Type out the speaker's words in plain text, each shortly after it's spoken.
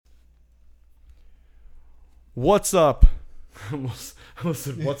What's up? I almost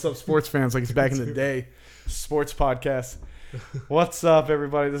said, what's up, sports fans? Like it's back in the day. Sports podcast. What's up,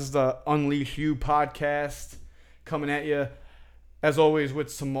 everybody? This is the Unleash You podcast coming at you, as always,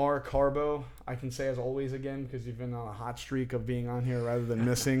 with Samar Carbo. I can say as always again because you've been on a hot streak of being on here rather than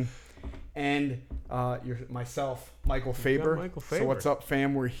missing. And myself, Michael Faber. So what's up,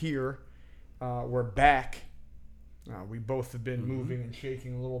 fam? We're here. We're back. We both have been moving and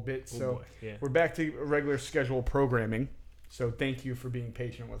shaking a little bit, so we're back to regular schedule programming. So thank you for being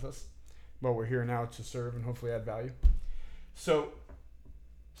patient with us. But we're here now to serve and hopefully add value. So,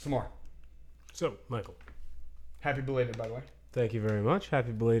 Samar. So, Michael. Happy belated, by the way. Thank you very much.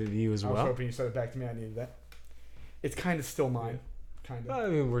 Happy belated to you as well. I was hoping you said it back to me. I needed that. It's kind of still mine. Kind of. I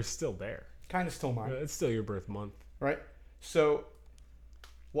mean, we're still there. Kind of still mine. It's still your birth month. Right? So,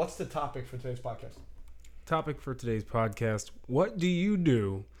 what's the topic for today's podcast? Topic for today's podcast: what do you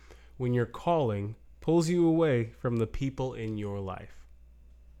do when your calling pulls you away from the people in your life?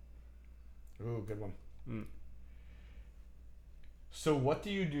 Ooh, good one. So what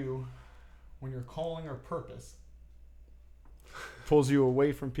do you do when your calling or purpose pulls you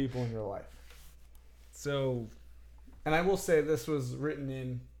away from people in your life? So, and I will say this was written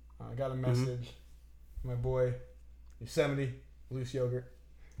in, I got a message from my boy, Yosemite, Loose Yogurt,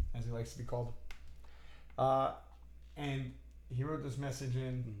 as he likes to be called. And he wrote this message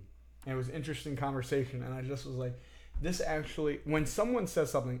in, and it was an interesting conversation, and I just was like, this actually, when someone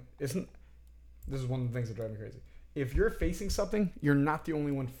says something, this is one of the things that drive me crazy. If you're facing something, you're not the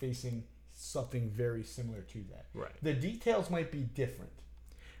only one facing something very similar to that. Right. The details might be different,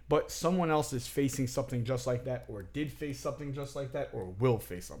 but someone else is facing something just like that, or did face something just like that, or will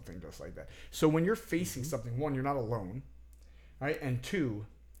face something just like that. So when you're facing something, one, you're not alone, right? And two,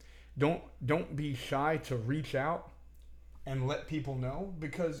 don't be shy to reach out and let people know,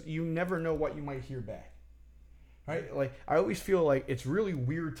 because you never know what you might hear back, right? Like, I always feel like it's really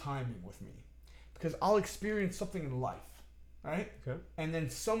weird timing with me, because I'll experience something in life, right? Okay. And then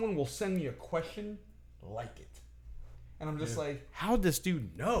someone will send me a question like it, and I'm just like, how'd this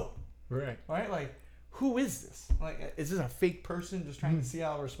dude know? Right. Like, who is this? Like, is this a fake person just trying to see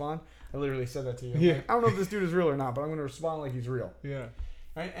how I'll respond? I literally said that to you. Yeah. Like, I don't know if this dude is real or not, but I'm going to respond like he's real. Yeah.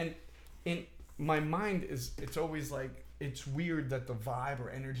 Right? And in my mind it's always like, it's weird that the vibe or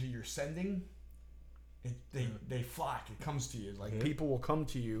energy you're sending, they flock. It comes to you. Like, people will come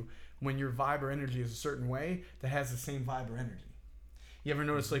to you when your vibe or energy is a certain way that has the same vibe or energy. You ever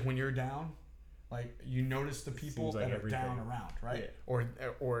notice, like, when you're down, like, you notice the people that are down around, right? Yeah.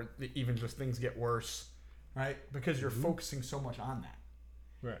 Or even just things get worse, right? Because you're focusing so much on that.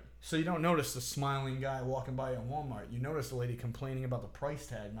 Right. So you don't notice the smiling guy walking by in Walmart. You notice the lady complaining about the price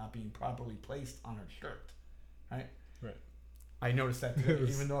tag not being properly placed on her shirt, right? Right. I noticed that too,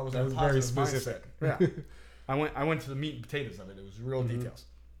 even though I was in a very positive specific. mindset. Yeah. I went to the meat and potatoes of it. It was real details.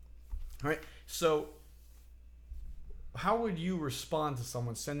 All right. So how would you respond to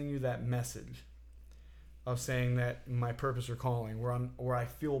someone sending you that message of saying that my purpose or calling, where I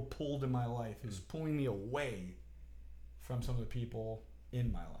feel pulled in my life, is pulling me away from some of the people in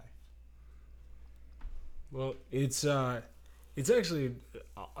my life? Well, it's actually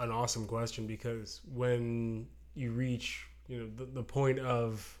an awesome question, because when you reach the point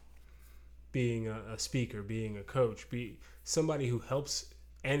of being a speaker, being a coach, be somebody who helps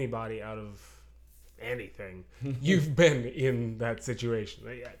anybody out of anything, you've been in that situation.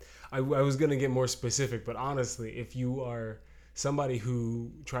 I was going to get more specific, but honestly, if you are somebody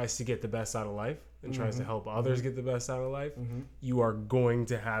who tries to get the best out of life and tries to help others get the best out of life, you are going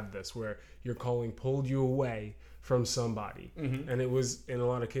to have this where your calling pulled you away from somebody. And it was, in a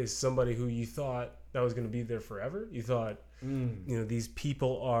lot of cases, somebody who you thought that was going to be there forever. You thought, these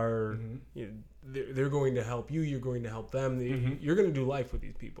people are, they're going to help you. You're going to help them. You're going to do life with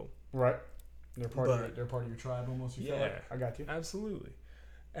these people. Right. They're part of your tribe almost. You feel like. I got you. Absolutely.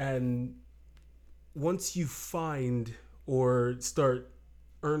 And once you find or start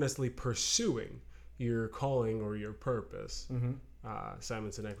earnestly pursuing your calling or your purpose,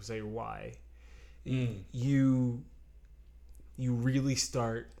 Simon Sinek would say your why, you really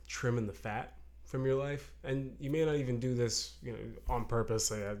start trimming the fat from your life. And you may not even do this on purpose,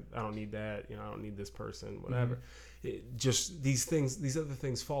 say I don't need that, I don't need this person, whatever. Just these other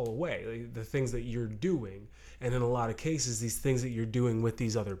things fall away, like the things that you're doing, and in a lot of cases these things that you're doing with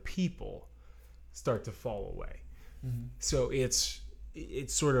these other people start to fall away. So it's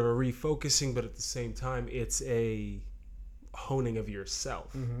sort of a refocusing, but at the same time it's a honing of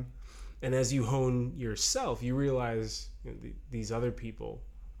yourself. And as you hone yourself, you realize these other people,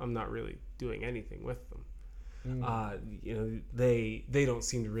 I'm not really doing anything with them. They don't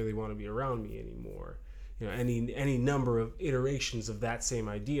seem to really want to be around me anymore. any number of iterations of that same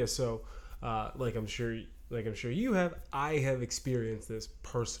idea. So like I'm sure you have, I have experienced this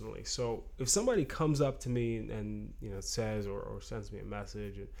personally. So if somebody comes up to me and says or sends me a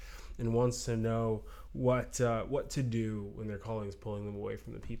message and wants to know what to do when their calling is pulling them away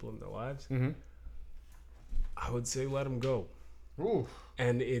from the people in their lives, I would say let them go. Ooh.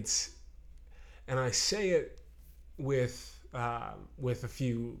 And I say it with a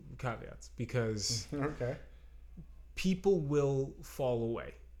few caveats, because Okay. people will fall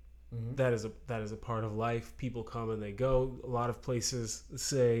away. Mm-hmm. That is a part of life. People come and they go. A lot of places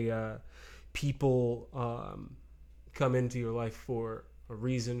say people come into your life for a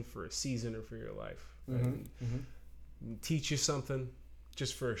reason, for a season, or for your life. Right? Mm-hmm. Teach you something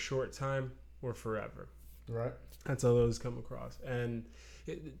just for a short time or forever. Right. That's how those come across. And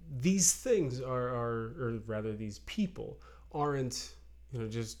these things or rather these people aren't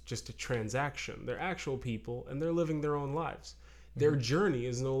just a transaction. They're actual people, and they're living their own lives. Their journey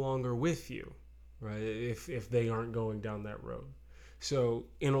is no longer with you, right? If they aren't going down that road. So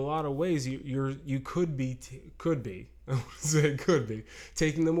in a lot of ways, you could be I would say could be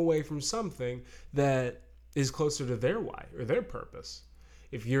taking them away from something that is closer to their why or their purpose.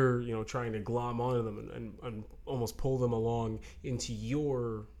 If you're trying to glom onto them and almost pull them along into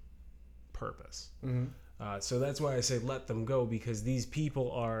your purpose. Mm-hmm. So that's why I say let them go, because these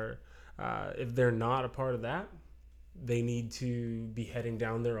people are, if they're not a part of that, they need to be heading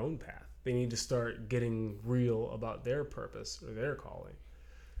down their own path. They need to start getting real about their purpose or their calling.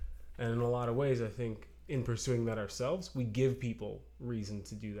 And in a lot of ways, I think in pursuing that ourselves, we give people reason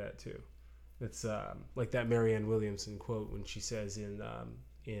to do that too. It's like that Marianne Williamson quote when she says in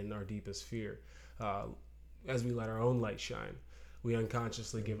Our Deepest Fear, as we let our own light shine, we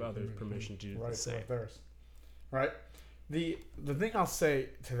unconsciously give others permission to do the same. Right. The thing I'll say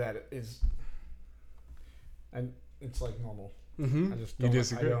to that is, and it's like normal. Mm-hmm. I just don't, you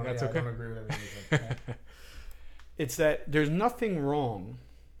disagree. That's okay. I don't agree with everything. It's that there's nothing wrong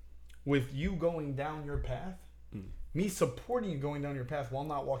with you going down your path, me supporting you going down your path while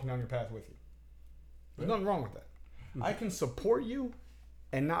not walking down your path with you. There's nothing wrong with that. Mm-hmm. I can support you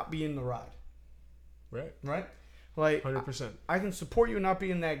and not be in the ride. Right? Like 100%. I can support you and not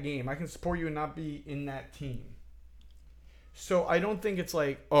be in that game. I can support you and not be in that team. So I don't think it's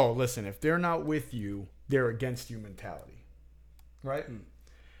like, oh, listen, if they're not with you, they're against you mentality. Right?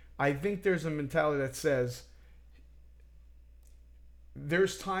 I think there's a mentality that says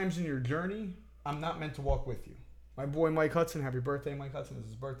there's times in your journey I'm not meant to walk with you. My boy Mike Hudson, happy birthday, Mike Hudson. This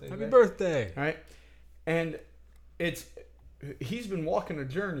is his birthday today. Happy birthday. All right? And he's been walking a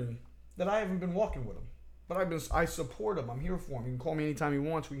journey that I haven't been walking with him. But I support him. I'm here for him. He can call me anytime he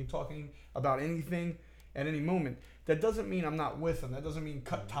wants. We can talk about anything at any moment. That doesn't mean I'm not with him. That doesn't mean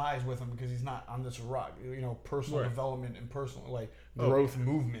cut ties with him because he's not on this rock. Personal development and personal growth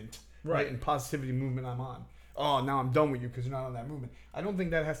movement, right? And positivity movement I'm on. Oh, now I'm done with you because you're not on that movement. I don't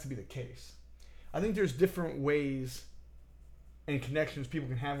think that has to be the case. I think there's different ways and connections people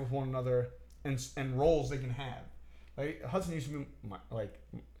can have with one another and roles they can have. Like Hudson used to be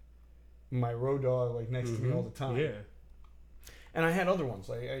my road dog, next to me all the time. Yeah. And I had other ones,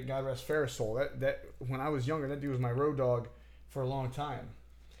 like God rest Ferris soul. That when I was younger, that dude was my road dog for a long time.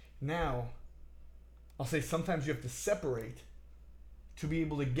 Now, I'll say sometimes you have to separate to be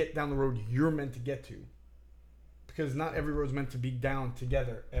able to get down the road you're meant to get to. Because not every road's meant to be down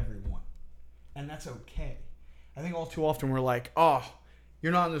together, everyone. And that's okay. I think all too often we're like, oh,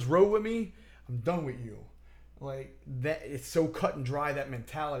 you're not on this road with me, I'm done with you. Like that, it's so cut and dry, that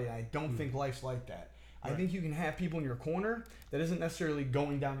mentality. I don't think life's like that. Right. I think you can have people in your corner that isn't necessarily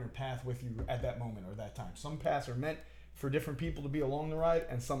going down your path with you at that moment or that time. Some paths are meant for different people to be along the ride,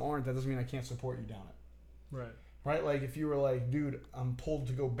 and some aren't. That doesn't mean I can't support you down it. Right. Right? Like if you were like, dude, I'm pulled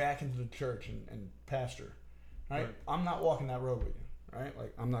to go back into the church and pastor. Right? I'm not walking that road with you. Right?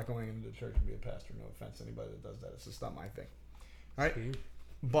 Like I'm not going into the church and be a pastor. No offense to anybody that does that. It's just not my thing. Right?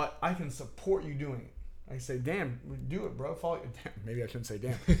 But I can support you doing it. I say, damn, do it, bro. Follow. Damn, maybe I shouldn't say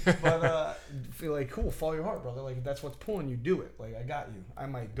damn, but feel like cool. Follow your heart, brother. Like if that's what's pulling you, do it. Like I got you. I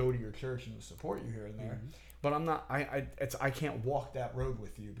might go to your church and support you here and there, but I'm not. I can't walk that road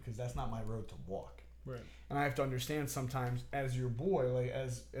with you because that's not my road to walk. Right. And I have to understand sometimes as your boy, like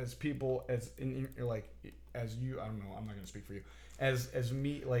as people, as in like as you. I don't know. I'm not gonna speak for you. As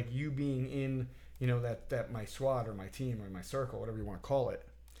me, like you being in, that my squad or my team or my circle, whatever you want to call it.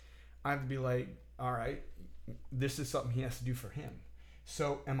 I have to be like, all right, this is something he has to do for him.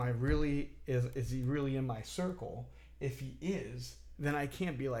 So am I really, is he really in my circle? If he is, then I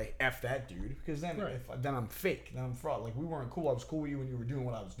can't be like, F that dude. Because then then I'm fake. Then I'm fraud. Like we weren't cool. I was cool with you when you were doing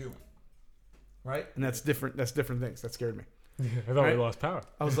what I was doing. right? And that's different. That's different things. That scared me. Yeah, I thought Right? we lost power.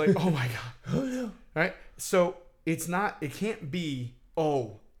 I was like, oh my God. Oh no. Right? So it can't be,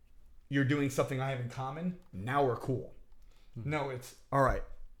 oh, you're doing something I have in common. Now we're cool. No, it's, all right,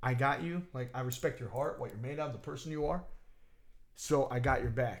 I got you. Like, I respect your heart, what you're made of, the person you are. So I got your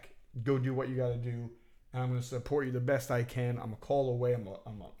back. Go do what you got to do. And I'm going to support you the best I can. I'm a call away. I'm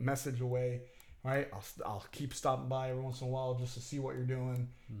a message away. Right? I'll keep stopping by every once in a while just to see what you're doing.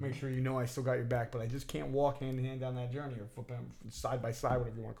 Make sure you know I still got your back. But I just can't walk hand in hand down that journey or side by side,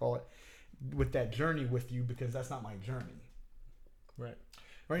 whatever you want to call it, with that journey with you, because that's not my journey. Right.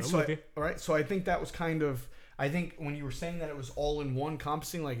 Right. So I think that was kind of, I think when you were saying that it was all in one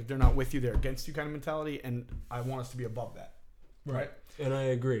encompassing, like if they're not with you, they're against you kind of mentality. And I want us to be above that. Right. And I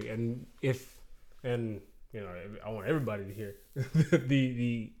agree. And I want everybody to hear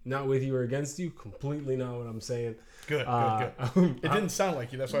the not with you or against you, completely not what I'm saying. Good. It didn't sound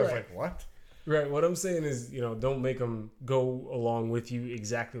like you. That's why I was like, what? Right. What I'm saying is, don't make them go along with you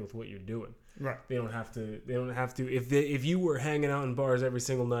exactly with what you're doing. Right. They don't have to. If you were hanging out in bars every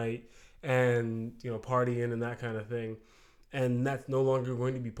single night and partying and that kind of thing, and that's no longer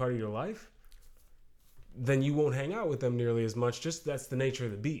going to be part of your life, then you won't hang out with them nearly as much. Just that's the nature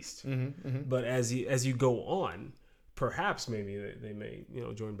of the beast. But as you go on, perhaps maybe they may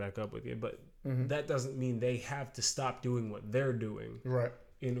join back up with you. But that doesn't mean they have to stop doing what they're doing, right,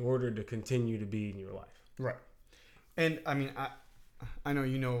 in order to continue to be in your life. Right. And I mean, I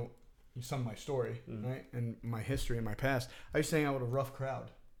know some of my story, right, and my history and my past. I used to hang out with a rough crowd,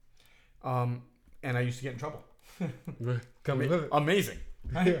 and I used to get in trouble. Amazing,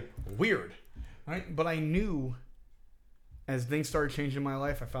 right? Yeah. Weird. Right? But I knew as things started changing in my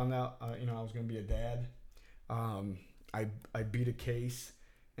life, I found out, I was going to be a dad. I beat a case,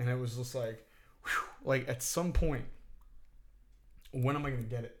 and it was just like, whew, like at some point, when am I going to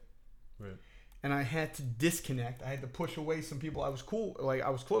get it? Right. And I had to disconnect. I had to push away some people I was cool, like I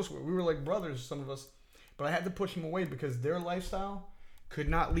was close with. We were like brothers, some of us, but I had to push them away because their lifestyle could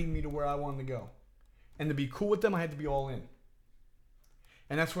not lead me to where I wanted to go. And to be cool with them, I had to be all in.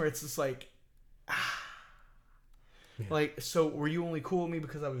 And that's where it's just like, like, so were you only cool with me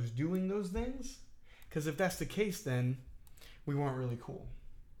because I was doing those things? Because if that's the case, then we weren't really cool.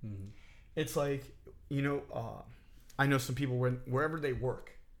 It's like, I know some people wherever they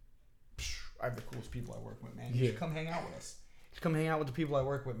work, I have the coolest people I work with, man. You should come hang out with us. You should come hang out with the people I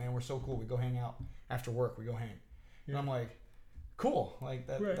work with, man. We're so cool. We go hang out after work. We go hang. And I'm like, cool. Like,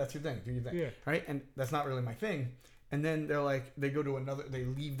 that's your thing. Do your thing. Yeah. Right? And that's not really my thing. And then they're like, they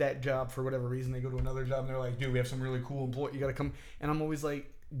leave that job for whatever reason. They go to another job and they're like, dude, we have some really cool employee. You got to come. And I'm always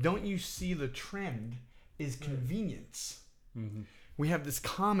like, don't you see the trend is convenience? We have this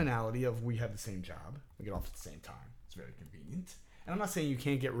commonality of we have the same job. We get off at the same time. It's very convenient. And I'm not saying you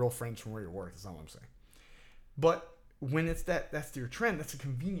can't get real friends from where you work. That's not what I'm saying. But when it's that's your trend, that's a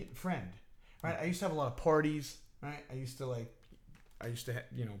convenient friend, right? I used to have a lot of parties, right? I used to like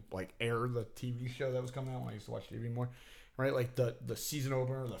air the TV show that was coming out when I used to watch TV more, right? Like the season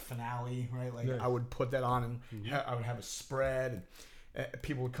opener, the finale, right? Like I would put that on and I would have a spread and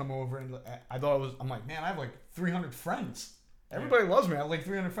people would come over and I'm like, man, I have like 300 friends. Everybody loves me. I have like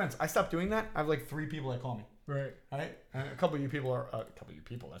 300 friends. I stopped doing that. I have like 3 people that call me. Right. Right. And a couple of you people are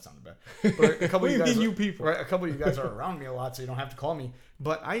that sounded bad. But a couple of you guys people. Right. A couple of you guys are around me a lot, so you don't have to call me.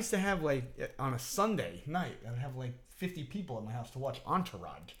 But I used to have like on a Sunday night, I would have like 50 people at my house to watch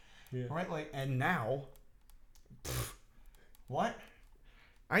Entourage. Yeah. Right. Like, and now, what?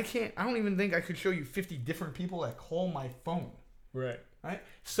 I don't even think I could show you 50 different people that call my phone. Right. Right.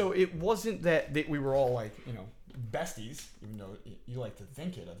 So it wasn't that we were all like, besties, even though you like to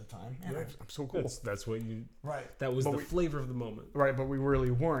think it at the time. Man, I'm so cool. That's what you. Right. That was the flavor of the moment. Right, but we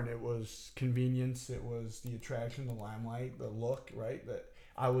really weren't. It was convenience. It was the attraction, the limelight, the look. Right. That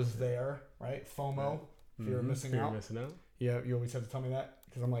I was there. Right. FOMO. Fear of missing out. Yeah, you always have to tell me that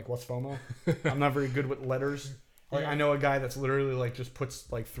because I'm like, what's FOMO? I'm not very good with letters. Like I know a guy that's literally like just puts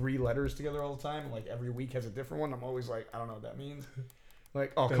like 3 letters together all the time. Like every week has a different one. I'm always like, I don't know what that means.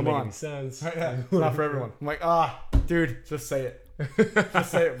 Like, oh, come on. Sense. Yeah, it's not for everyone. I'm like, dude, just say it.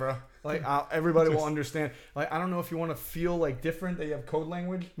 Just say it, bro. Like, everybody will understand. Like, I don't know if you want to feel like different that you have code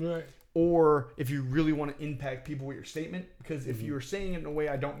language, right? Or if you really want to impact people with your statement. Because if you're saying it in a way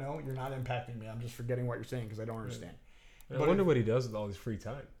I don't know, you're not impacting me. I'm just forgetting what you're saying because I don't understand. Right. I wonder what he does with all his free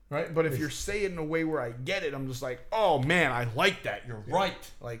time. Right? But if you're saying it in a way where I get it, I'm just like, oh man, I like that. You're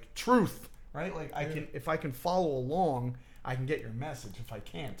right. Like truth. Right? Like if I can follow along, I can get your message. If I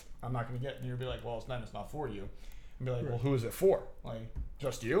can't, I'm not going to get it. And you'll be like, well, it's not for you. And be like, Right. well, who is it for? Like,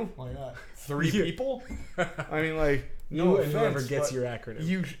 just you? Like, 3 Yeah. people? I mean, like, You no and offense, whoever gets but your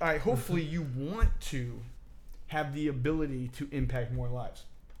acronym. hopefully you want to have the ability to impact more lives.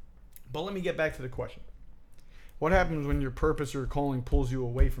 But let me get back to the question. What happens when your purpose or calling pulls you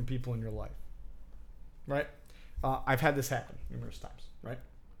away from people in your life? Right? I've had this happen numerous times, right?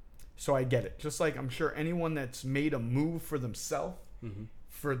 So I get it. Just like I'm sure anyone that's made a move for themselves,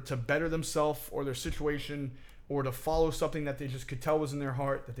 to better themselves or their situation, or to follow something that they just could tell was in their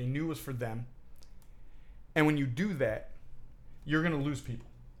heart, that they knew was for them. And when you do that, you're going to lose people.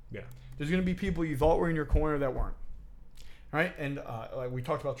 Yeah. There's going to be people you thought were in your corner that weren't. Right? And like we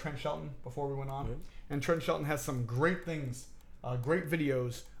talked about Trent Shelton before we went on. Right. And Trent Shelton has some great things, great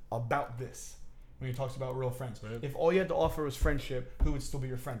videos about this when he talks about real friends. Right. If all you had to offer was friendship, who would still be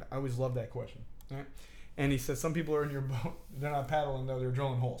your friend? I always love that question. Right? And he says some people are in your boat, they're not paddling though, they're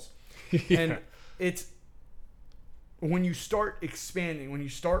drilling holes. Yeah. And it's when you start expanding, when you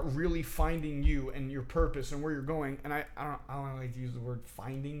start really finding you and your purpose and where you're going, and I don't like to use the word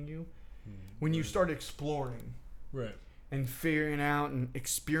finding you, when you start exploring Right. and figuring out and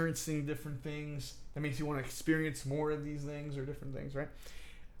experiencing different things, that makes you want to experience more of these things or different things, right?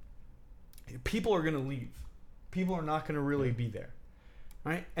 People are going to leave. People are not going to really be there,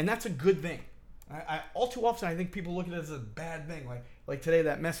 right? And that's a good thing. I all too often I think people look at it as a bad thing. Like today,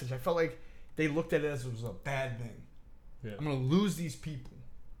 that message, I felt like they looked at it as it was a bad thing. Yeah. I'm going to lose these people.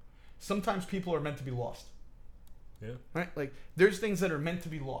 Sometimes people are meant to be lost. Yeah. Right? Like there's things that are meant to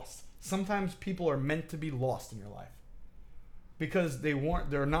be lost. Sometimes people are meant to be lost in your life. Because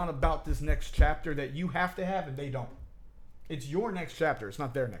they're not about this next chapter that you have to have and they don't. It's your next chapter, it's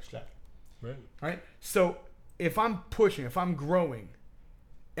not their next chapter. Right. Right? So if I'm pushing, if I'm growing,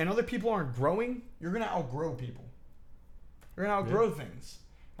 and other people aren't growing, you're gonna outgrow people. You're gonna outgrow things.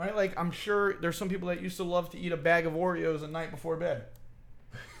 Right? Like I'm sure there's some people that used to love to eat a bag of Oreos at night before bed.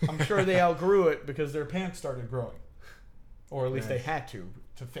 I'm sure they outgrew it because their pants started growing. Or at least they had to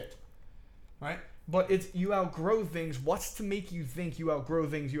fit. Right? But it's you outgrow things. What's to make you think you outgrow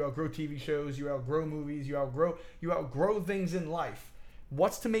things? You outgrow TV shows, you outgrow movies, you outgrow things in life.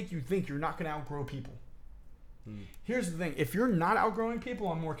 What's to make you think you're not going to outgrow people? Here's the thing. If you're not outgrowing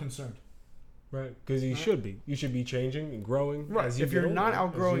people, I'm more concerned. Right. Because you should be. You should be changing and growing. Right. As you If get you're older, not as you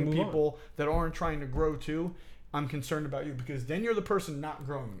outgrowing move on. people that aren't trying to grow too, I'm concerned about you because then you're the person not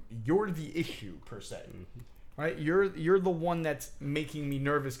growing. You're the issue per se. Right? You're the one that's making me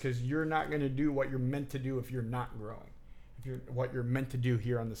nervous because you're not going to do what you're meant to do if you're not growing. What you're meant to do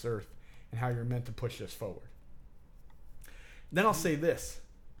here on this earth and how you're meant to push this forward. Then I'll say this.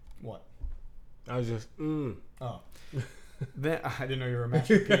 What? I was just, Oh. Then I didn't know you were a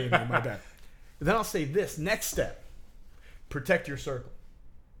master P. My bad. Then I'll say this. Next step. Protect your circle.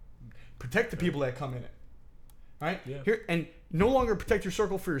 Protect the people that come in it. Right? Yeah. Here and no longer protect your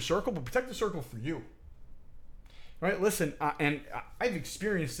circle for your circle, but protect the circle for you. Right? Listen, I've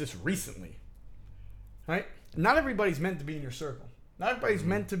experienced this recently. Right? Not everybody's meant to be in your circle. Not everybody's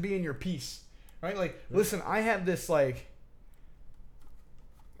meant to be in your peace. Right? Like, listen, I have this like,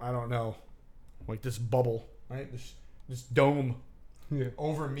 I don't know, like this bubble, right? This dome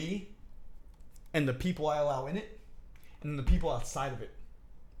over me and the people I allow in it and the people outside of it.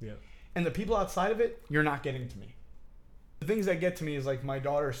 Yeah. And the people outside of it, you're not getting to me. The things that get to me is like my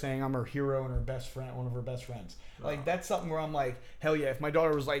daughter saying I'm her hero and her best friend, one of her best friends. Like that's something where I'm like, hell yeah. If my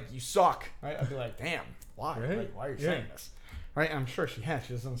daughter was like, you suck, right? I'd be like, damn, why? Right? Like, why are you saying this? Right? And I'm sure she has.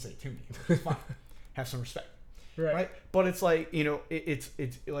 She doesn't say it to me, which is fine. Have some respect. Right. But it's like, you know, it's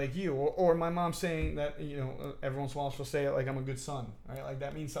like you or my mom saying that, you know, every once in a while she'll say it like I'm a good son, right? Like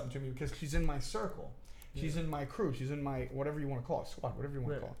that means something to me because she's in my circle. She's in my crew. She's in my, whatever you want to call it, squad, whatever you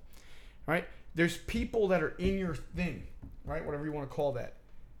want to call it. Right? There's people that are in your thing, right? Whatever you want to call that.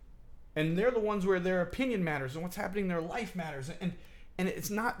 And they're the ones where their opinion matters and what's happening in their life matters. And it's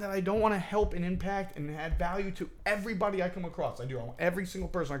not that I don't want to help and impact and add value to everybody I come across. I do. I want every single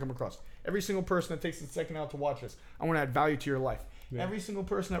person I come across. Every single person that takes a second out to watch this. I want to add value to your life. Yeah. Every single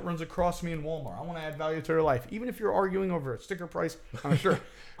person that runs across me in Walmart. I want to add value to their life. Even if you're arguing over a sticker price, I'm sure.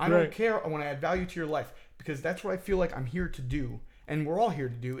 I don't care. I want to add value to your life because that's what I feel like I'm here to do. And we're all here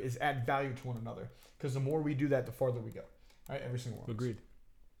to do is add value to one another. Because the more we do that, the farther we go. All right? Every single one. Agreed.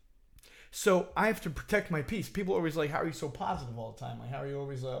 So I have to protect my peace. People are always like, how are you so positive all the time? Like, how are you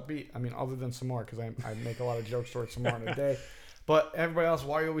always upbeat? I mean, other than Samar, because I make a lot of jokes towards Samar in a day. But everybody else,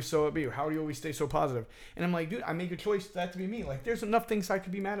 why are you always so upbeat? How do you always stay so positive? And I'm like, dude, I make a choice for that to be me. Like, there's enough things I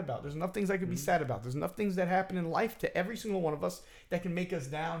could be mad about. There's enough things I could be sad about. There's enough things that happen in life to every single one of us that can make us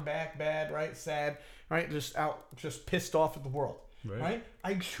down, back, bad, right, sad, right, just pissed off at the world, right?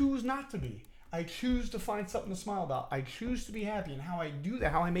 I choose not to be. I choose to find something to smile about. I choose to be happy. And how I do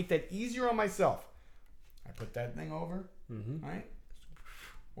that, how I make that easier on myself, I put that thing over, right?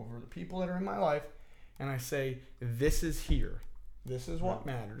 Over the people that are in my life. And I say, this is here. This is what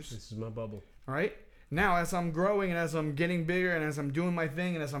matters. This is my bubble. All right? Now, as I'm growing and as I'm getting bigger and as I'm doing my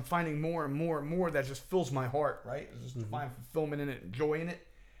thing and as I'm finding more and more and more that just fills my heart, right? It's just find fulfillment in it and joy in it.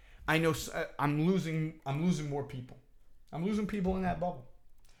 I know I'm losing more people. I'm losing people in that bubble.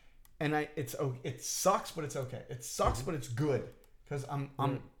 And it sucks, but it's okay. It sucks, but it's good because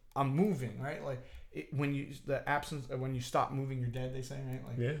I'm moving, right? Like when you stop moving, you're dead. They say, right?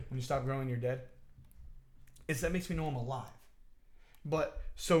 Like when you stop growing, you're dead. That makes me know I'm alive. But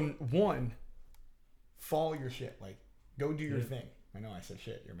so one, follow your shit. Like go do your thing. I know I said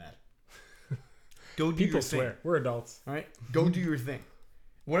shit. You're mad. Go do People your swear. thing. We're adults. All right. Go do your thing.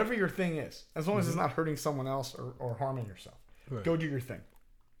 Whatever your thing is, as long as it's not hurting someone else or harming yourself. Right. Go do your thing.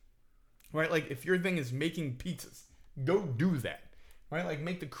 Right? Like if your thing is making pizzas, go do that. Right? Like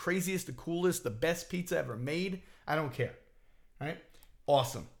make the craziest, the coolest, the best pizza ever made. I don't care. Right?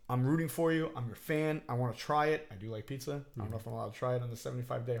 Awesome. I'm rooting for you. I'm your fan. I want to try it. I do like pizza. I don't know if I'm allowed to try it on the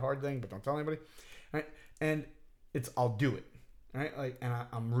 75-day hard thing, but don't tell anybody. Right? And I'll do it. Right? Like, and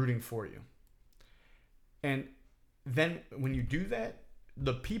I'm rooting for you. And then when you do that,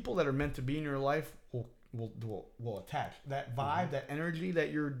 the people that are meant to be in your life will attach. That vibe, that energy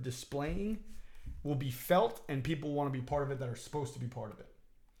that you're displaying will be felt, and people want to be part of it that are supposed to be part of it.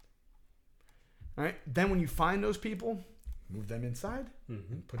 All right? Then when you find those people, move them inside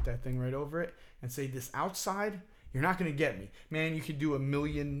and put that thing right over it and say, this outside, you're not going to get me. Man, you could do 1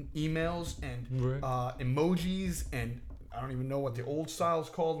 million emails and emojis, and I don't even know what the old style is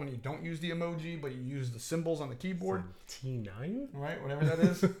called when you don't use the emoji, but you use the symbols on the keyboard. T9? Right? Whatever that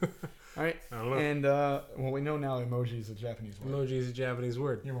is. All right? I don't know. And, well, we know now emoji is a Japanese word. Emoji is a Japanese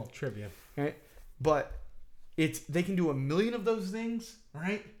word. You're welcome. Trivia. Right? But they can do 1 million of those things,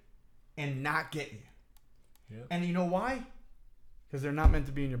 right? And not get you. Yeah. And you know why? Because they're not meant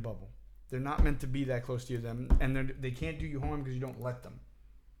to be in your bubble. They're not meant to be that close to you. And they can't do you harm because you don't let them.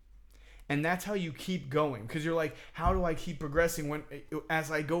 And that's how you keep going. Because you're like, how do I keep progressing when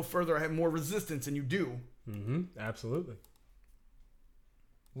as I go further, I have more resistance? And you do. Absolutely.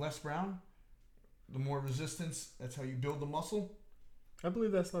 Les Brown, the more resistance, that's how you build the muscle. I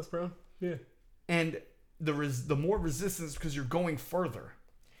believe that's Les Brown. Yeah. And the more resistance because you're going further.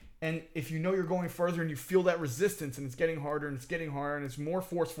 And if you know you're going further and you feel that resistance and it's getting harder and it's more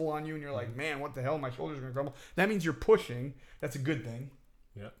forceful on you and you're like, man, what the hell? My shoulders are going to crumble. That means you're pushing. That's a good thing.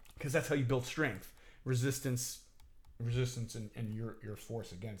 Yeah. Because that's how you build strength. Resistance and your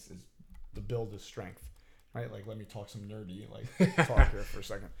force against is the build is strength. Right? Like, let me talk some nerdy, talk here for a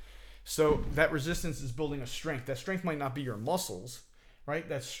second. So that resistance is building a strength. That strength might not be your muscles, right?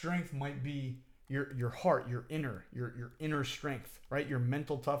 That strength might be your heart, your inner strength, right? Your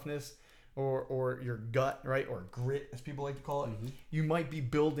mental toughness or your gut, right? Or grit, as people like to call it. You might be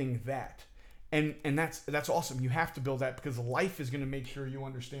building that. And that's awesome. You have to build that because life is going to make sure you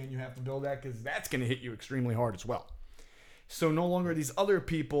understand you have to build that because that's going to hit you extremely hard as well. So no longer these other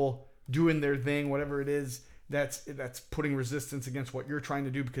people doing their thing, whatever it is, that's putting resistance against what you're trying to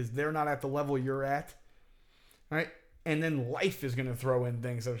do because they're not at the level you're at, right? And then life is going to throw in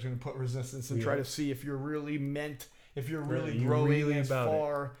things that are going to put resistance and try to see if you're really growing as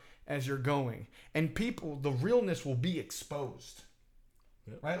far as you're going. And people, the realness will be exposed,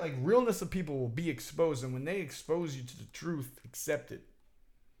 right? Like realness of people will be exposed. And when they expose you to the truth, accept it.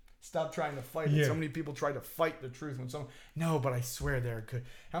 Stop trying to fight it. So many people try to fight the truth when no, but I swear they're good.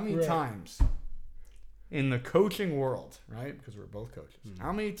 How many times in the coaching world, right? Because we're both coaches.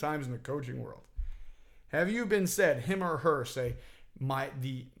 How many times in the coaching world have you been said, him or her, say, my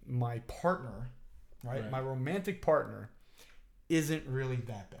partner, right? My romantic partner isn't really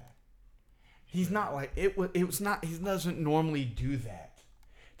that bad. He's not like, it was not, he doesn't normally do that.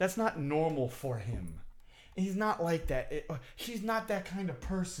 That's not normal for him. He's not like that. She's not that kind of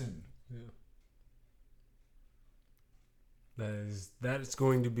person. Yeah. That is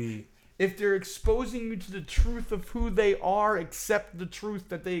going to be... If they're exposing you to the truth of who they are, accept the truth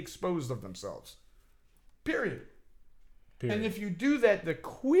that they exposed of themselves. Period. And if you do that, the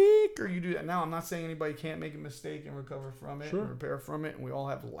quicker you do that. Now, I'm not saying anybody can't make a mistake and recover from it and repair from it. And we all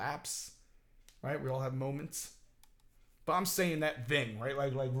have lapses, right? We all have moments. But I'm saying that thing, right?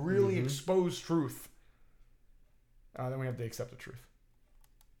 Like really expose truth. Then we have to accept the truth.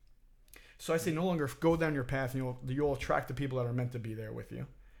 So I say no longer go down your path and you'll attract the people that are meant to be there with you,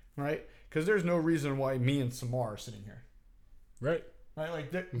 right? Because there's no reason why me and Samar are sitting here. Right?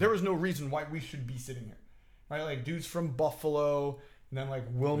 Like there was no reason why we should be sitting here. Right? Like dudes from Buffalo, and then like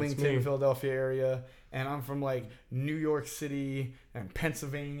Wilmington, Philadelphia area, and I'm from like New York City and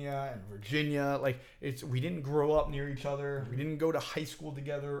Pennsylvania and Virginia. Like we didn't grow up near each other. We didn't go to high school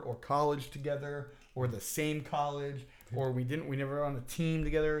together or college together or the same college, or we never were on a team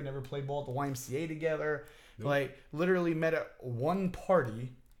together. We never played ball at the YMCA together. Nope. Like literally met at one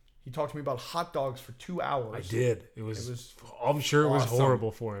party. He talked to me about hot dogs for 2 hours. I did. It was I'm sure awesome. It was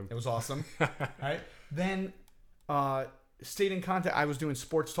horrible for him. It was awesome. Right? Then stayed in contact. I was doing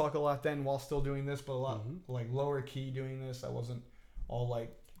sports talk a lot then while still doing this, but a lot like lower key doing this. I wasn't all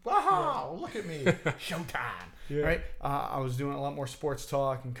like, wow, look at me, showtime. Yeah. Right? I was doing a lot more sports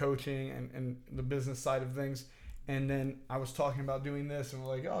talk and coaching and the business side of things. And then I was talking about doing this, and we're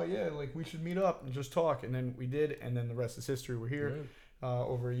like, oh yeah, like we should meet up and just talk. And then we did, and then the rest is history. We're here. Yeah.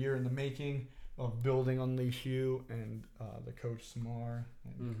 Over a year in the making of building Unleash You and the coach Samar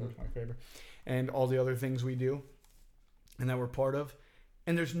and Coach Mike Faber and all the other things we do and that we're part of.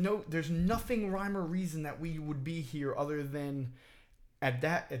 And there's nothing rhyme or reason that we would be here other than at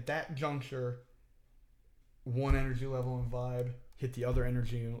that juncture, one energy level and vibe hit the other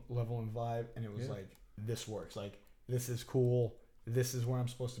energy level and vibe, and it was like, this works. Like, this is cool. This is where I'm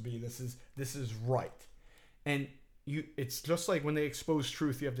supposed to be. This is right. And it's just like when they expose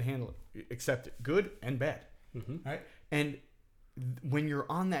truth, you have to handle it, accept it, good and bad, right? And when you're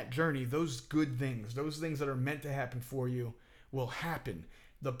on that journey, those good things, those things that are meant to happen for you, will happen.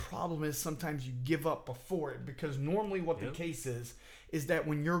 The problem is sometimes you give up before it, because normally what the case is that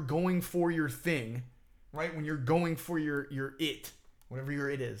when you're going for your thing, right? When you're going for your it, whatever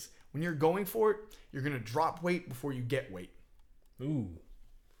your it is, when you're going for it, you're gonna drop weight before you get weight. Ooh.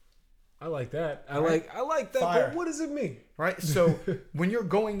 I like that. I like that. Fire. But what does it mean? Right? So when you're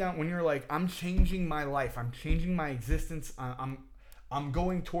going down, when you're like, I'm changing my life, I'm changing my existence, I'm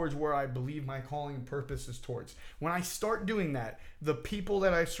going towards where I believe my calling and purpose is towards. When I start doing that, the people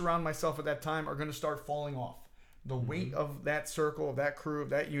that I surround myself at that time are going to start falling off. The weight of that circle, of that crew,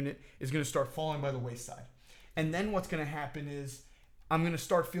 of that unit is going to start falling by the wayside. And then what's going to happen is I'm going to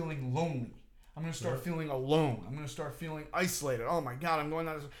start feeling lonely. I'm going to start feeling alone. I'm going to start feeling isolated. Oh my God, I'm going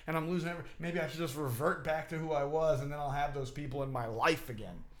down this, and I'm losing everything. Maybe I should just revert back to who I was, and then I'll have those people in my life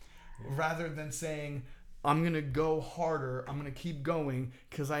again. Rather than saying, I'm going to go harder. I'm going to keep going,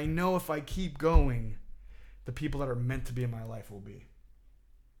 because I know if I keep going, the people that are meant to be in my life will be.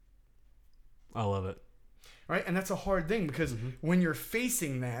 I love it. Right? And that's a hard thing, because when you're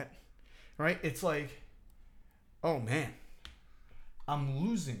facing that, right, it's like, oh man, I'm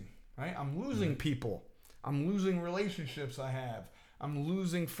losing. Right? I'm losing people. I'm losing relationships I have. I'm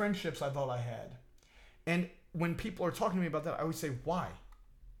losing friendships I thought I had. And when people are talking to me about that, I always say, why?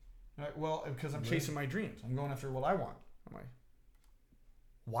 Right? Well, because I'm chasing my dreams. I'm going after what I want. I'm like,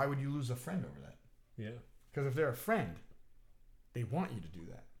 why would you lose a friend over that? Yeah. Because if they're a friend, they want you to do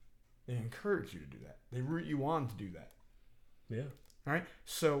that. They encourage you to do that. They root you on to do that. Yeah. All right?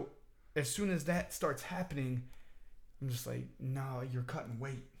 So as soon as that starts happening, I'm just like, no, you're cutting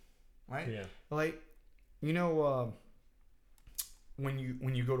weight. Right? Yeah. Like, you know, when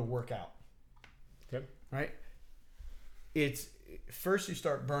you go to work out, okay, right? It's first you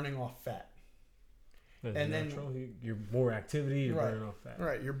start burning off fat, and natural. Then you're more activity. You're burning off fat.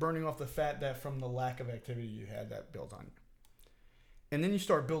 Right. You're burning off the fat that from the lack of activity you had that built on you, and then you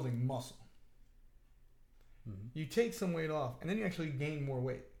start building muscle. You take some weight off, and then you actually gain more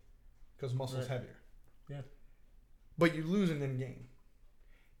weight because muscle's heavier. Yeah. But you lose and then gain.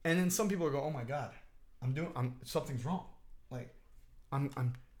 And then some people go, "Oh my God, something's wrong. Like, I'm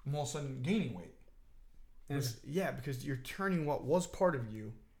all of a sudden gaining weight." And it's because you're turning what was part of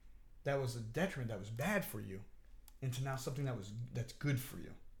you, that was a detriment, that was bad for you, into now something that's good for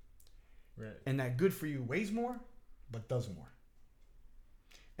you. Right. And that good for you weighs more, but does more.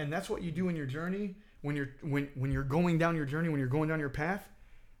 And that's what you do in your journey when you're going down your journey, when you're going down your path.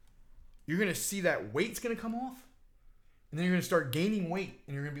 You're gonna see that weight's gonna come off. And then you're going to start gaining weight,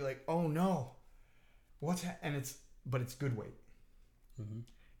 and you're going to be like, oh no, but it's good weight.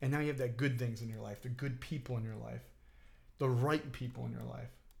 And now you have that good things in your life, the good people in your life, the right people in your life.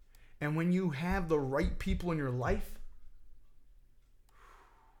 And when you have the right people in your life,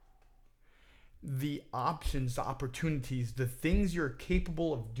 the options, the opportunities, the things you're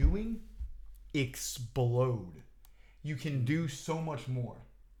capable of doing explode. You can do so much more.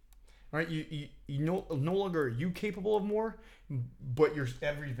 Right, you no longer are you capable of more, but your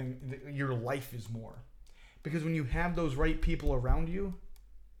life is more, because when you have those right people around you,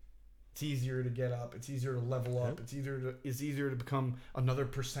 it's easier to get up, it's easier to level up, it's easier to become another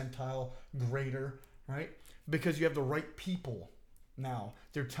percentile greater, right? Because you have the right people now.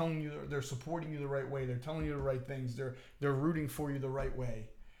 They're telling you, they're supporting you the right way. They're telling you the right things. They're rooting for you the right way.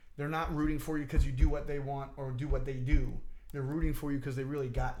 They're not rooting for you because you do what they want or do what they do. They're rooting for you because they really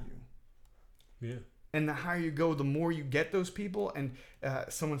got you. Yeah. And the higher you go, the more you get those people. And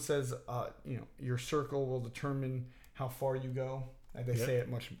someone says, your circle will determine how far you go. They say it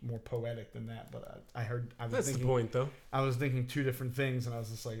much more poetic than that, but I was That's thinking, the point, though. I was thinking two different things, and I was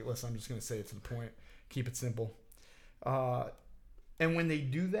just like, listen, I'm just going to say it to the point. Keep it simple. And when they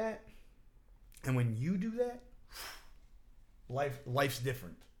do that, and when you do that, life's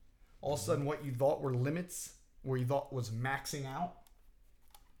different. All of a sudden, what you thought were limits, where you thought was maxing out,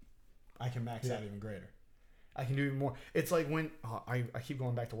 I can max out even greater. I can do even more. It's like when I keep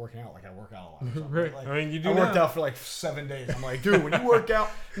going back to working out. Like I work out a lot. So Right. like, I mean, you do. I worked out for like 7 days. I'm like, dude, when you work out,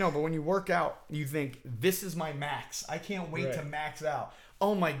 but when you work out, you think this is my max. I can't wait to max out.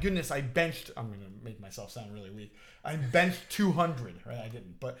 Oh my goodness, I benched. I'm gonna make myself sound really weak. I benched 200. Right? I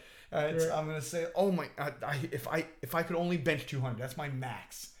didn't, but I'm gonna say, oh my, if I could only bench 200, that's my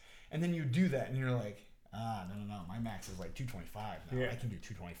max. And then you do that, and you're like, no, my max is like 225 now. I can do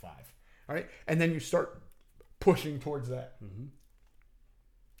 225. All right, and then you start pushing towards that. Mm-hmm.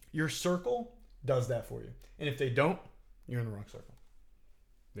 Your circle does that for you. And if they don't, you're in the wrong circle.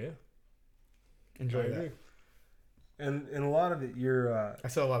 Yeah. Enjoy that. And a lot of it, you're... I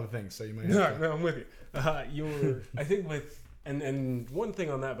said a lot of things, so you might have to... No, I'm with you. I think with... And one thing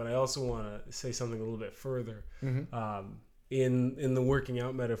on that, but I also want to say something a little bit further. Mm-hmm. In the working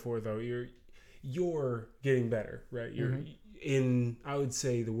out metaphor, though, you're getting better, right? You're in... I would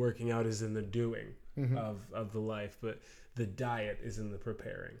say the working out is in the doing. Mm-hmm. of the life, but the diet is in the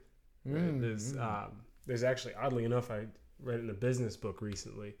preparing. Right? There's actually, oddly enough, I read it in a business book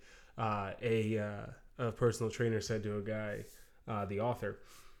recently. A personal trainer said to a guy, the author,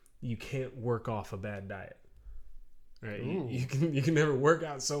 "You can't work off a bad diet. Right? You can never work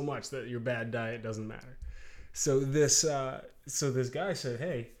out so much that your bad diet doesn't matter." So this guy said,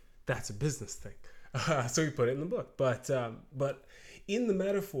 "Hey, that's a business thing." So he put it in the book. But in the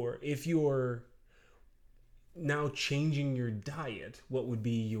metaphor, if you're now changing your diet, what would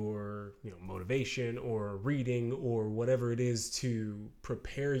be your motivation or reading or whatever it is to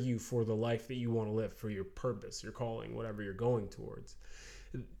prepare you for the life that you want to live, for your purpose, your calling, whatever you're going towards,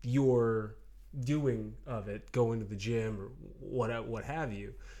 your doing of it, going to the gym or what have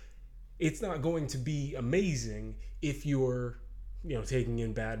you, it's not going to be amazing if you're taking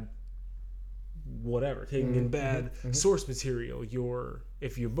in bad source material,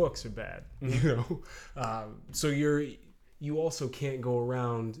 if your books are bad, so you also can't go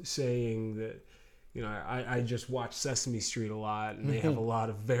around saying that I just watch Sesame Street a lot and they have a lot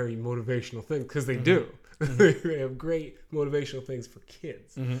of very motivational things, because they do. They have great motivational things for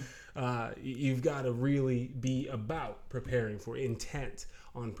kids. You've got to really be about preparing for intent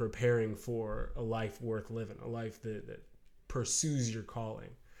on preparing for a life worth living, a life that pursues your calling.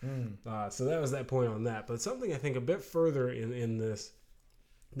 So that was that point on that. But something I think a bit further in this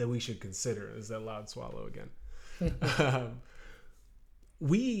that we should consider is that loud swallow again.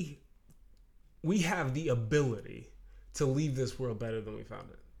 We have the ability to leave this world better than we found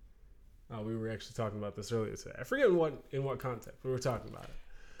it. We were actually talking about this earlier today. I forget in what context we were talking about it.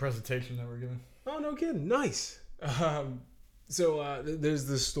 Presentation that we're giving. Oh, no kidding. Nice. So there's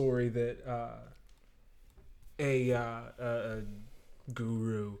this story that a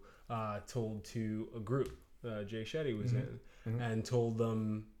guru told to a group Jay Shetty was in, and told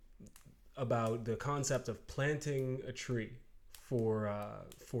them about the concept of planting a tree for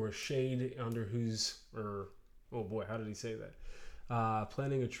a shade under whose, or oh boy, how did he say that?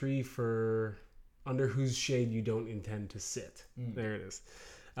 Planting a tree under whose shade you don't intend to sit. There it is.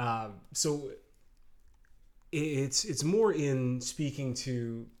 So it's more in speaking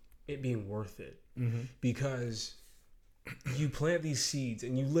to it being worth it, because you plant these seeds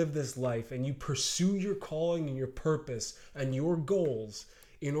and you live this life and you pursue your calling and your purpose and your goals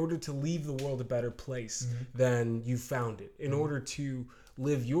in order to leave the world a better place than you found it, in order to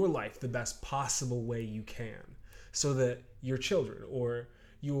live your life the best possible way you can, so that your children or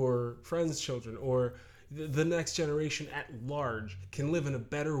your friends' children or the next generation at large can live in a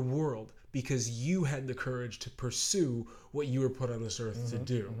better world because you had the courage to pursue what you were put on this earth to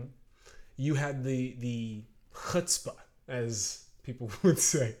do. You had the chutzpah, as people would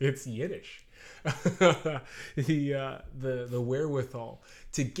say. It's Yiddish. The wherewithal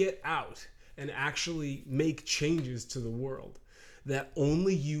to get out and actually make changes to the world that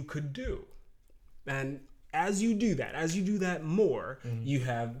only you could do. And as you do that more, you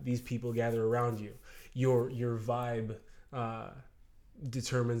have these people gather around you. Your vibe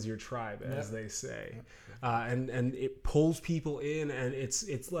determines your tribe, as they say, and it pulls people in, and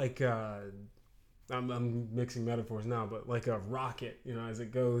it's like I'm mixing metaphors now, but like a rocket, as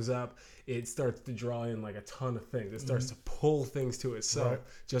it goes up, it starts to draw in like a ton of things. It starts to pull things to itself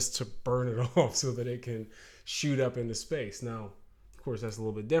just to burn it off so that it can shoot up into space. Now, of course, that's a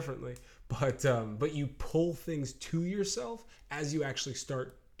little bit differently, but you pull things to yourself as you actually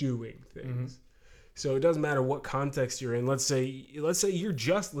start doing things. So it doesn't matter what context you're in. Let's say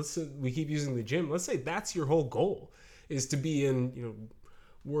we keep using the gym. Let's say that's your whole goal, is to be in,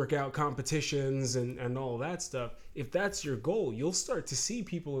 workout competitions and all that stuff. If that's your goal, you'll start to see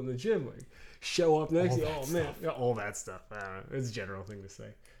people in the gym like show up next to you. Oh man, all that stuff. It's a general thing to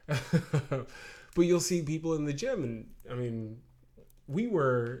say. But you'll see people in the gym, and I mean, we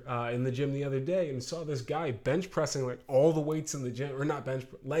were in the gym the other day and saw this guy bench pressing like all the weights in the gym, or not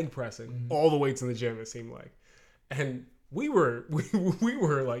leg pressing all the weights in the gym, it seemed like. And we were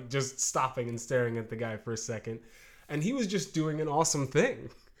like just stopping and staring at the guy for a second, and he was just doing an awesome thing.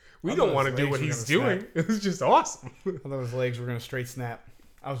 We don't want to do what he's doing. It was just awesome. I thought his legs were going to straight snap.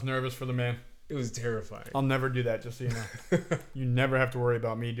 I was nervous for the man. It was terrifying. I'll never do that, just so you know. You never have to worry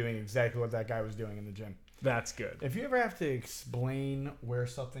about me doing exactly what that guy was doing in the gym. That's good. If you ever have to explain where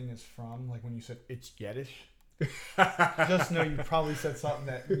something is from, like when you said it's Yiddish, just know you probably said something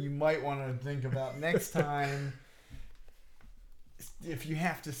that you might want to think about next time. If you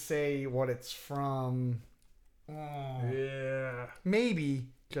have to say what it's from, maybe,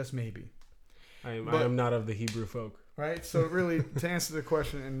 just maybe. I am not of the Hebrew folk. Right? So really, to answer the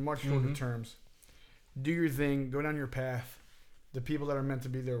question in much shorter terms, do your thing, go down your path. The people that are meant to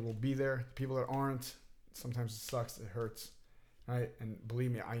be there will be there. The people that aren't, sometimes it sucks, it hurts, right? And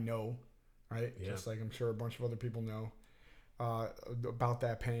believe me, I know, right? Yeah. Just like I'm sure a bunch of other people know about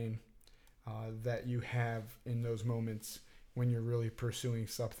that pain that you have in those moments when you're really pursuing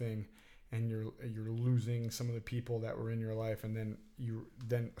something and you're losing some of the people that were in your life, and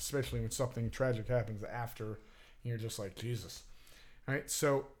then especially when something tragic happens after, you're just like, Jesus. All right?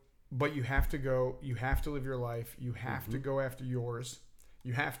 So, but you have to live your life. You have to go after yours.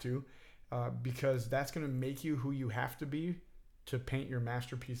 You have to, because that's going to make you who you have to be to paint your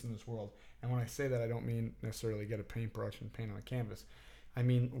masterpiece in this world. And when I say that, I don't mean necessarily get a paintbrush and paint on a canvas. I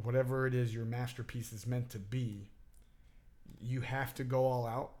mean, whatever it is your masterpiece is meant to be, you have to go all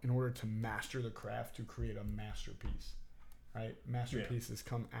out in order to master the craft to create a masterpiece, right? Masterpieces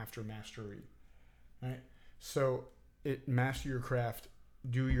come after mastery, right? So master your craft,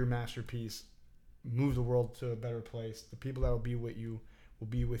 do your masterpiece, move the world to a better place. The people that will be with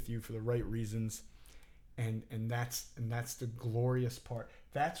you for the right reasons, and that's the glorious part.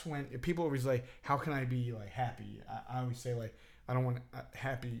 That's when people always like, how can I be like happy? I always say like, I don't want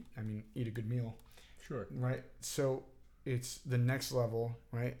happy. I mean, eat a good meal, sure, right? So it's the next level,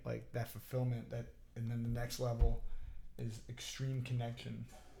 right? Like that fulfillment, and then the next level is extreme connection,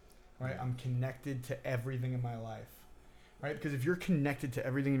 right? I'm connected to everything in my life, right? Because if you're connected to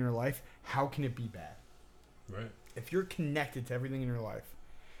everything in your life, how can it be bad? Right. If you're connected to everything in your life,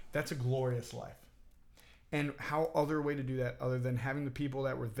 that's a glorious life. And how other way to do that other than having the people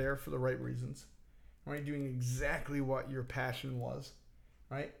that were there for the right reasons, right? Doing exactly what your passion was,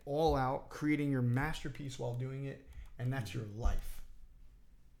 right? All out, creating your masterpiece while doing it, and that's your life.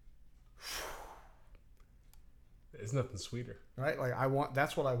 There's nothing sweeter, right? Like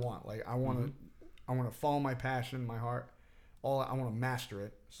that's what I want. Like I want to follow my passion, my heart. I want to master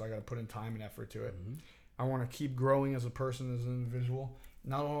it, so I got to put in time and effort to it. I want to keep growing as a person, as an individual.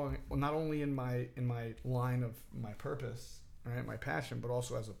 Not only in my line of my purpose, right, my passion, but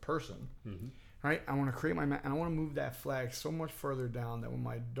also as a person. Right? I want to create and I want to move that flag so much further down that when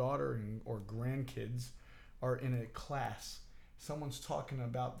my daughter or grandkids are in a class, someone's talking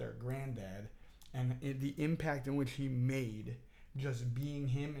about their granddad and the impact in which he made just being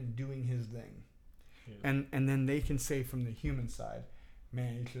him and doing his thing. Yeah. And then they can say from the human side,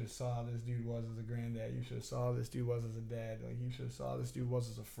 man, you should have saw how this dude was as a granddad. You should have saw how this dude was as a dad. Like, you should have saw how this dude was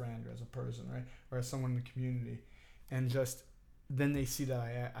as a friend or as a person, right? Or as someone in the community. And just then they see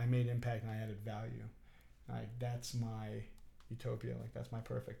that I made impact and I added value. Like, that's my utopia. Like, that's my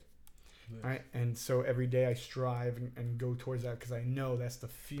perfect. Nice. Right? And so every day I strive and go towards that because I know that's the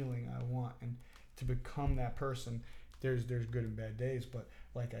feeling I want. And to become that person, there's good and bad days. But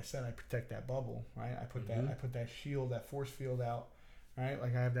like I said, I protect that bubble, right? I put that shield, that force field out. Right,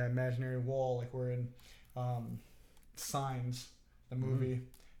 like I have that imaginary wall, like we're in Signs, the movie,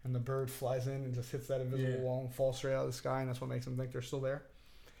 and the bird flies in and just hits that invisible wall and falls straight out of the sky, and that's what makes them think they're still there.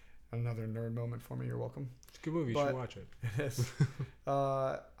 Another nerd moment for me. You're welcome. It's a good movie. You should watch it. It is.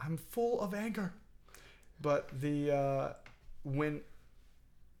 I'm full of anger, but when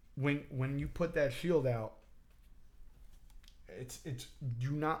when you put that shield out, it's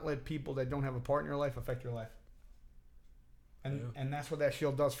do not let people that don't have a part in your life affect your life. And that's what that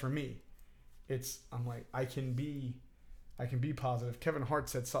shield does for me. I'm like, I can be positive. Kevin Hart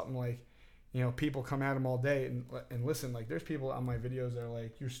said something like, you know, people come at him all day and listen. Like, there's people on my videos that are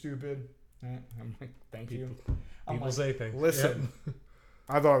like, you're stupid. I'm like, thank you. People like, say things. Listen, yep.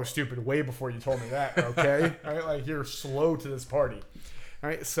 I thought I was stupid way before you told me that. Okay, all right, like, you're slow to this party. All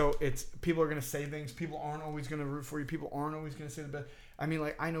right, so it's people are gonna say things. People aren't always gonna root for you. People aren't always gonna say the best. I mean,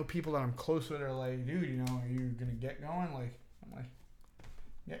 like, I know people that I'm close with are like, dude, you know, are you gonna get going? Like, I'm like,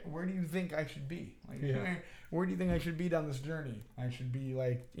 yeah, where do you think I should be? Like, where do you think I should be down this journey? I should be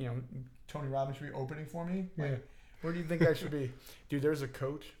like, you know, Tony Robbins should be opening for me. Like, where do you think I should be, dude? There's a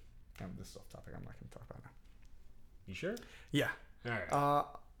coach. This is off topic. I'm not gonna talk about it now. You sure? Yeah. All right.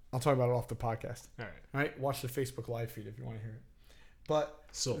 I'll talk about it off the podcast. All right. All right. Watch the Facebook live feed if you want to hear it. But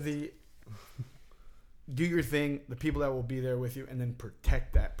do your thing. The people that will be there with you, and then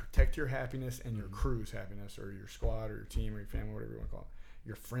protect that. Protect your happiness and your crew's happiness, or your squad, or your team, or your family, whatever you want to call it.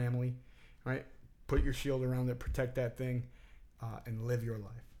 Your family, right? Put your shield around it. Protect that thing, and live your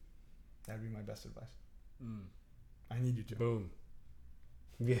life. That'd be my best advice. I need you to. Boom.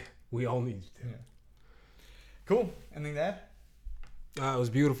 Yeah, we all need you to. Yeah. Cool. Anything to add? It was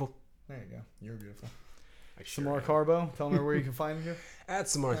beautiful. There you go. You're beautiful. Samar Carbo. Tell me where you can find you. At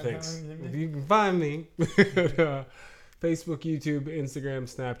Samar Things. If you can find me, Facebook, YouTube, Instagram,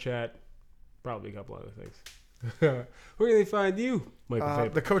 Snapchat, probably a couple other things. Where can they find you, Michael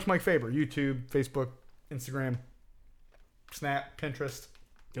Faber? The Coach Mike Faber. YouTube, Facebook, Instagram, Snap, Pinterest.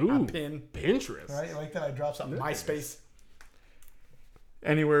 Ooh, Pinterest. Right? You like that? I dropped something. Nice. MySpace.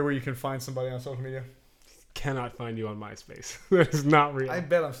 Anywhere where you can find somebody on social media. Cannot find you on MySpace. That is not real. I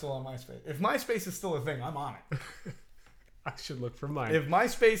bet I'm still on MySpace. If MySpace is still a thing, I'm on it. I should look for mine. If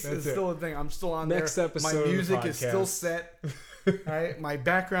MySpace is still a thing, I'm still on Next there. Episode my music of the is still set. Right? My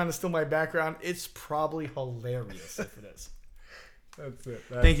background is still my background. It's probably hilarious if it is. That's it.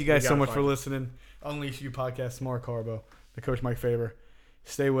 Thank you guys so much for listening. Unleash You Podcast, Samar Carbo, the Coach Mike Faber.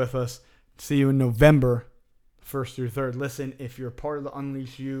 Stay with us. See you in November, 1st through 3rd. Listen, if you're part of the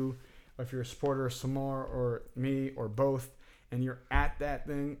Unleash You, or if you're a supporter of Samar or me or both, and you're at that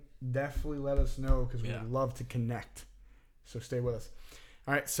thing, definitely let us know because we'd love to connect. So stay with us.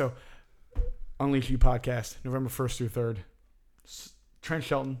 All right, so Unleash You Podcast, November 1st through 3rd. Trent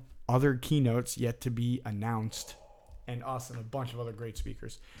Shelton, other keynotes yet to be announced, and us and a bunch of other great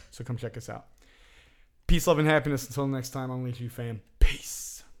speakers. So come check us out. Peace, love, and happiness. Until next time, Unleash You fam. Peace.